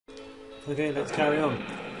Okay, let's carry on.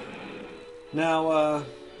 Now,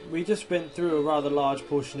 we just went through a rather large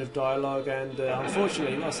portion of dialogue, and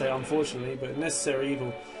unfortunately, not say unfortunately, but necessary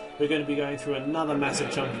evil, we're going to be going through another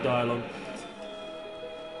massive chunk of dialogue.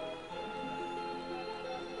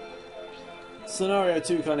 Scenario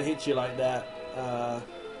 2 kind of hits you like that,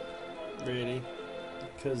 really,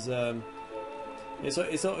 because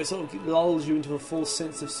it sort of lulls you into a false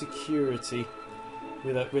sense of security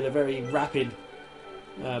with a very rapid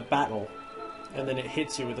battle, and then it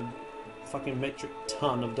hits you with a fucking metric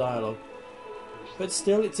ton of dialogue. But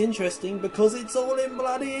still, it's interesting because it's all in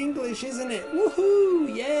bloody English, isn't it?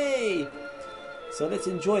 Woohoo! Yay! So let's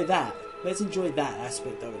enjoy that. Let's enjoy that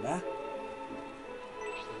aspect of it, huh?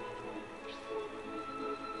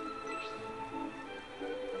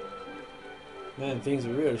 Man, things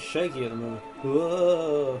are really shaky at the moment.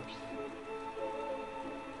 Whoa!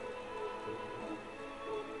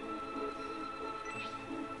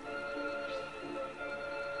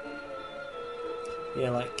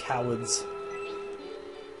 Yeah, like cowards.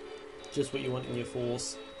 Just what you want in your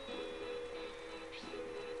force.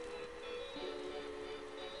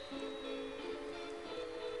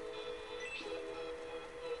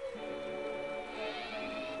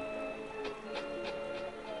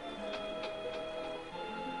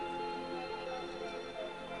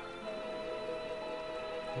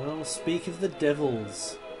 Well, speak of the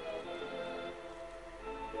devils.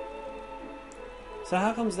 So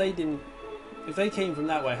how comes they didn't... If they came from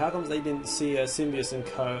that way, how comes they didn't see Symbius and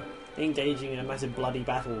Co. engaging in a massive bloody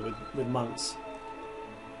battle with monks?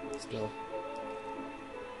 Still.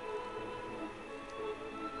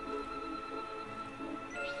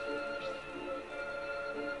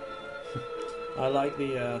 I like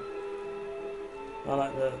the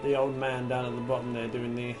old man down at the bottom there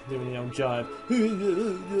doing the old jive.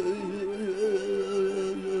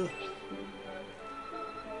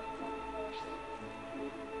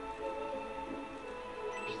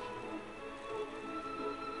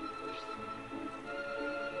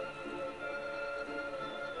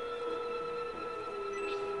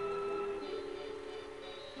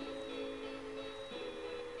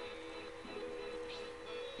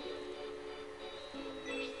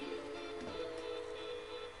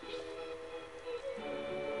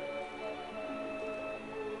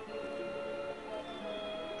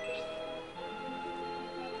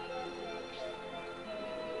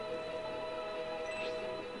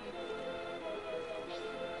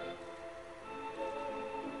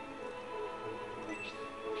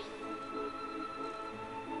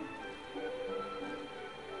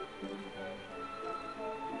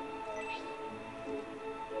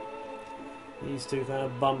 These two kind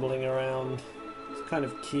of bumbling around. It's kind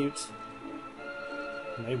of cute.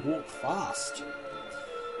 And they walk fast.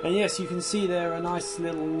 And yes, you can see there a nice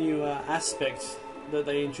little new aspect that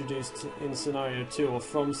they introduced in Scenario 2, or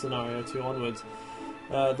from Scenario 2 onwards.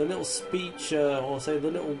 The little speech, or say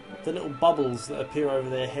the little bubbles that appear over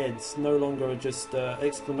their heads, no longer are just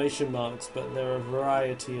exclamation marks, but they're a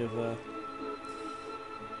variety of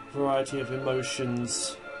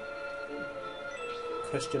emotions,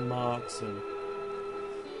 question marks, and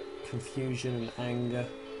confusion and anger.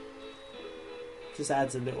 Just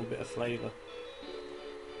adds a little bit of flavour.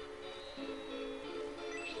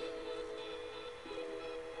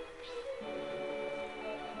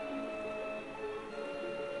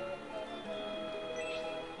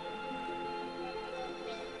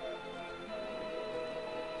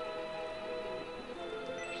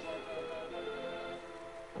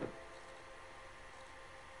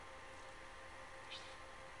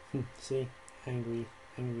 See? Angry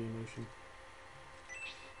emotion.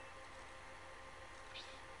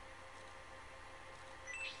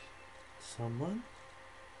 Someone?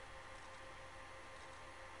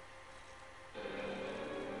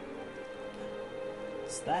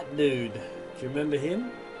 It's that dude. Do you remember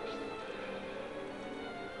him?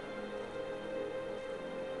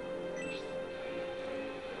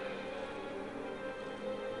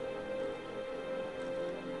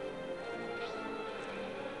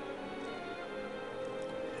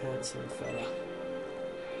 Handsome fella.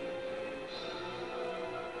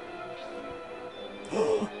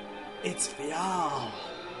 Oh, it's Vial.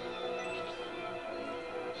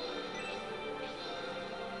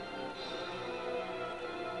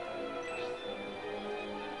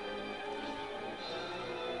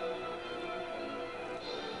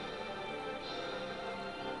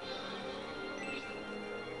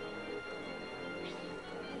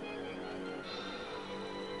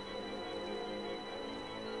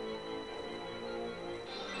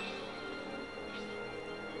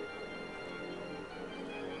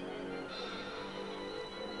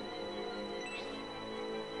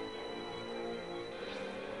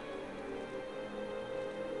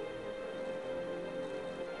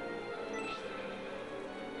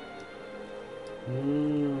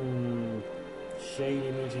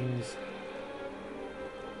 shady meetings.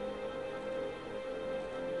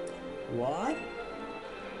 What?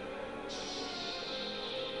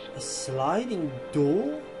 A sliding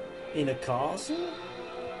door in a castle?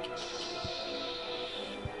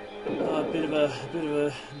 A bit of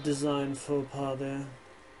a design faux pas there.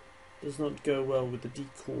 Does not go well with the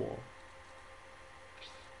decor.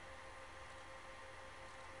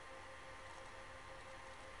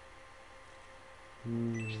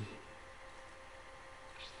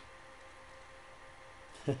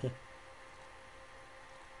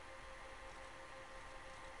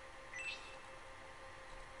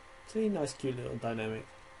 See, nice cute little dynamic.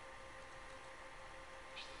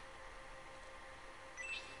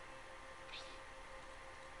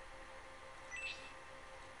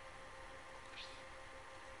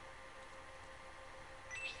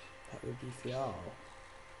 That would be Fial.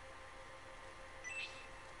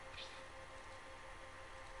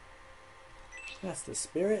 That's the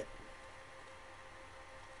spirit.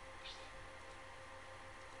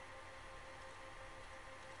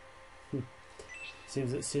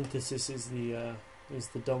 Seems that synthesis is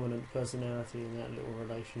the dominant personality in that little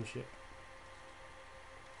relationship.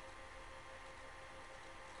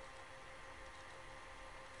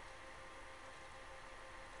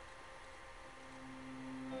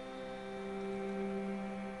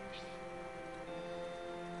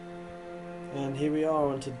 And here we are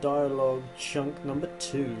onto dialogue chunk number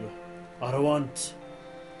 2. I don't want.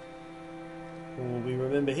 Oh, we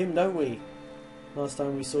remember him, don't we? Last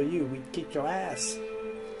time we saw you, we kicked your ass.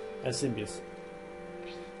 As Symbius.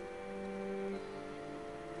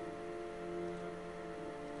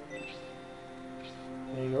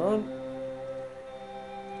 There you're on.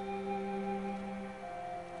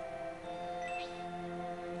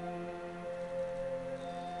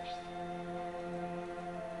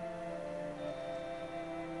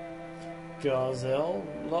 Garzel,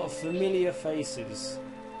 a lot of familiar faces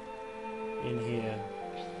in here.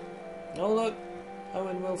 Oh look,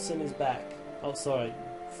 Owen Wilson is back. Oh sorry,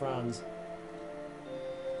 Franz.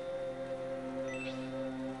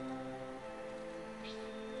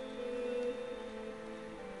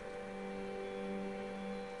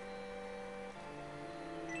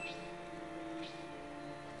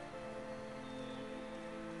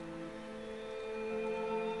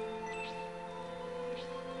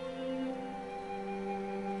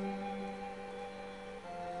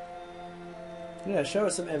 Yeah, show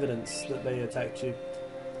us some evidence that they attacked you.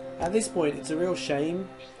 At this point, it's a real shame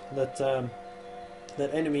that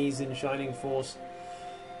that enemies in Shining Force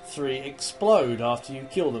 3 explode after you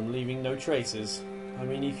kill them, leaving no traces. I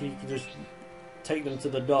mean, if you could just take them to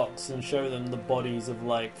the docks and show them the bodies of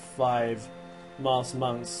like 5 masked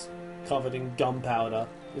monks covered in gunpowder,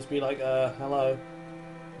 just be like, hello,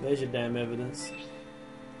 there's your damn evidence.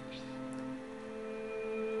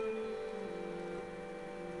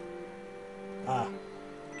 Ah,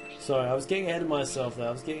 sorry, I was getting ahead of myself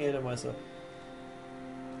there.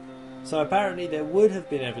 So apparently there would have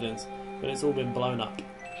been evidence, but it's all been blown up.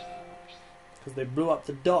 Because they blew up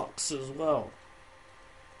the docks as well.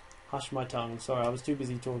 Hush my tongue. Sorry, I was too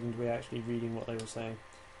busy talking to be actually reading what they were saying.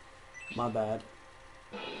 My bad.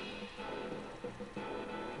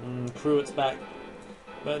 Pruitt's back.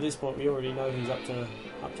 But at this point we already know he's up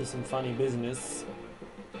to some funny business.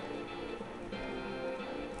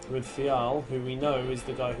 With Fial, who we know is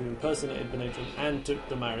the guy who impersonated Benedrum and took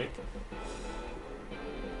the Marek.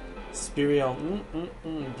 Spirion,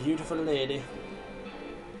 beautiful lady.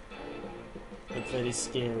 But very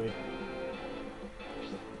scary.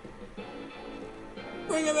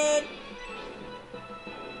 Bring him in!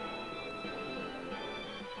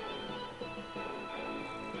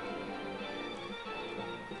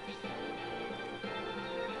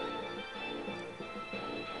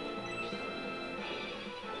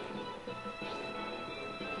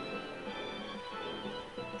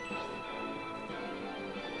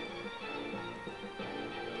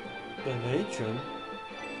 Benedrum?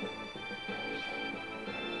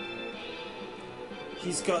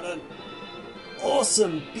 He's got an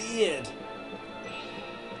awesome beard!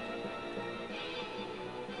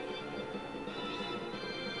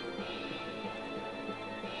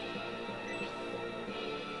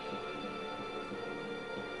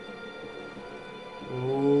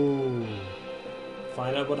 Ooh.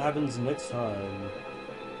 Find out what happens next time.